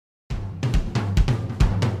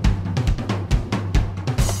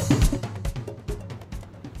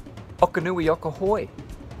Okanui Okahoy.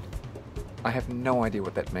 I have no idea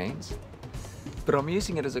what that means, but I'm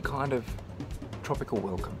using it as a kind of tropical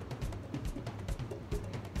welcome.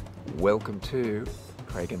 Welcome to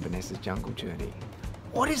Craig and Vanessa's Jungle Journey.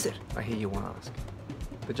 What is it, I hear you ask?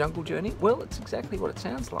 The Jungle Journey? Well, it's exactly what it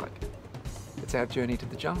sounds like. It's our journey to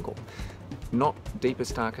the jungle. Not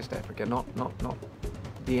deepest, darkest Africa, not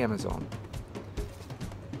the Amazon.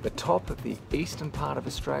 The top of the eastern part of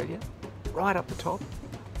Australia, right up the top.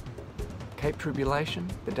 Cape Tribulation,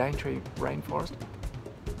 the Daintree rainforest,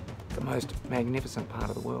 the most magnificent part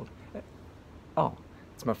of the world. Oh,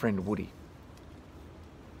 it's my friend Woody.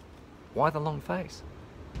 Why the long face?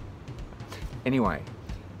 Anyway,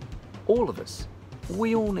 all of us,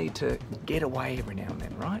 we all need to get away every now and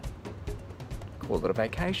then, right? Call it a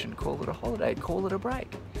vacation, call it a holiday, call it a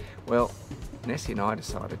break. Well, Nessie and I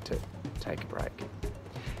decided to take a break.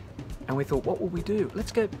 And we thought, what will we do?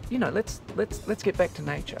 Let's go, let's get back to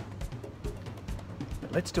nature.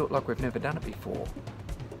 But let's do it like we've never done it before.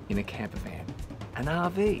 In a camper van, an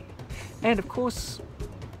RV. And of course,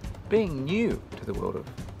 being new to the world of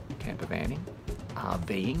camper vanning,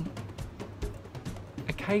 RVing,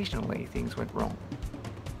 occasionally things went wrong.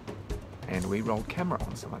 And we rolled camera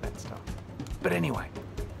on some of that stuff. But anyway,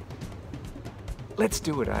 let's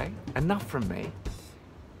do it, eh? Enough from me.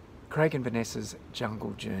 Craig and Vanessa's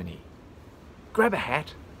Jungle Journey. Grab a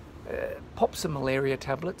hat, pop some malaria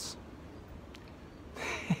tablets,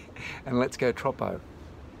 and let's go troppo.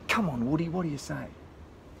 Come on, Woody, what do you say?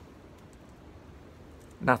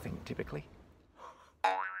 Nothing, typically.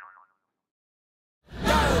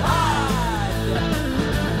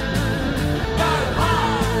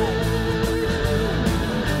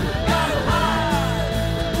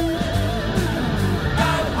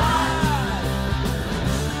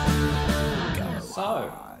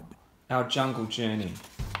 So, our jungle journey.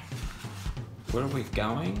 Where are we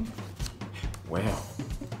going? Well,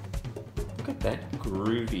 look at that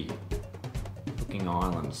groovy looking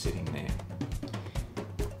island sitting there.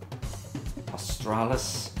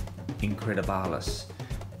 Australis Incredibalis.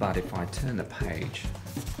 But if I turn the page,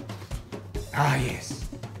 yes,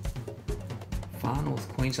 far north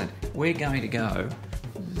Queensland. We're going to go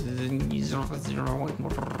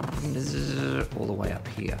all the way up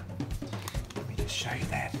here. Let me just show you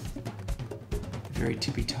that. The very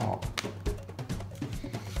tippy top.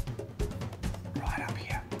 Right up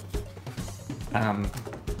here.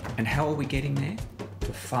 And how are we getting there?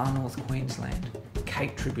 To far north Queensland,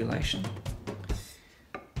 Cape Tribulation.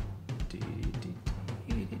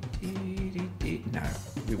 No,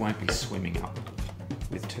 we won't be swimming up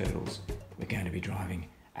with turtles. We're going to be driving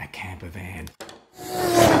a camper van.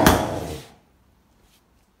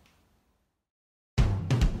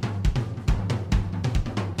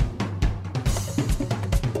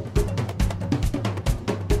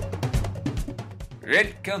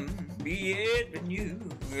 Welcome, bienvenue,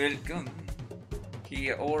 welcome.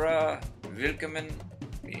 Kia ora, willkommen,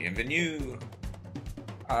 bienvenue.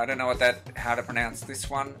 I don't know how to pronounce this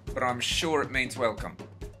one, but I'm sure it means welcome.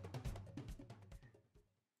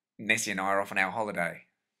 Nessie and I are off on our holiday.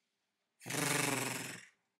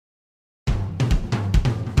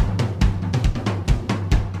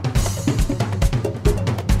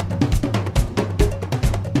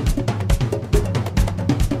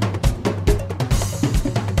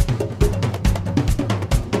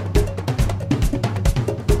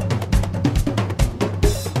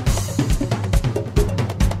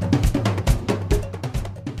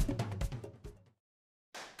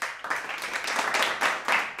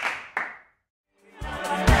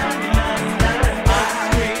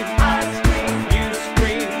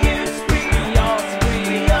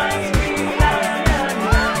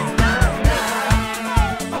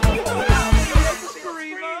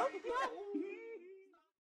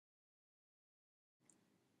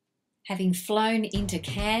 Having flown into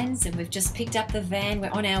Cairns, and we've just picked up the van. We're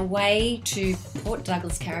on our way to Port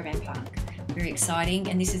Douglas Caravan Park. Very exciting,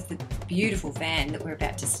 and this is the beautiful van that we're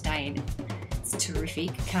about to stay in. It's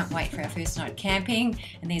terrific. Can't wait for our first night camping.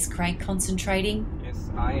 And there's Craig concentrating. Yes,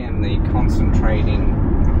 I am the concentrating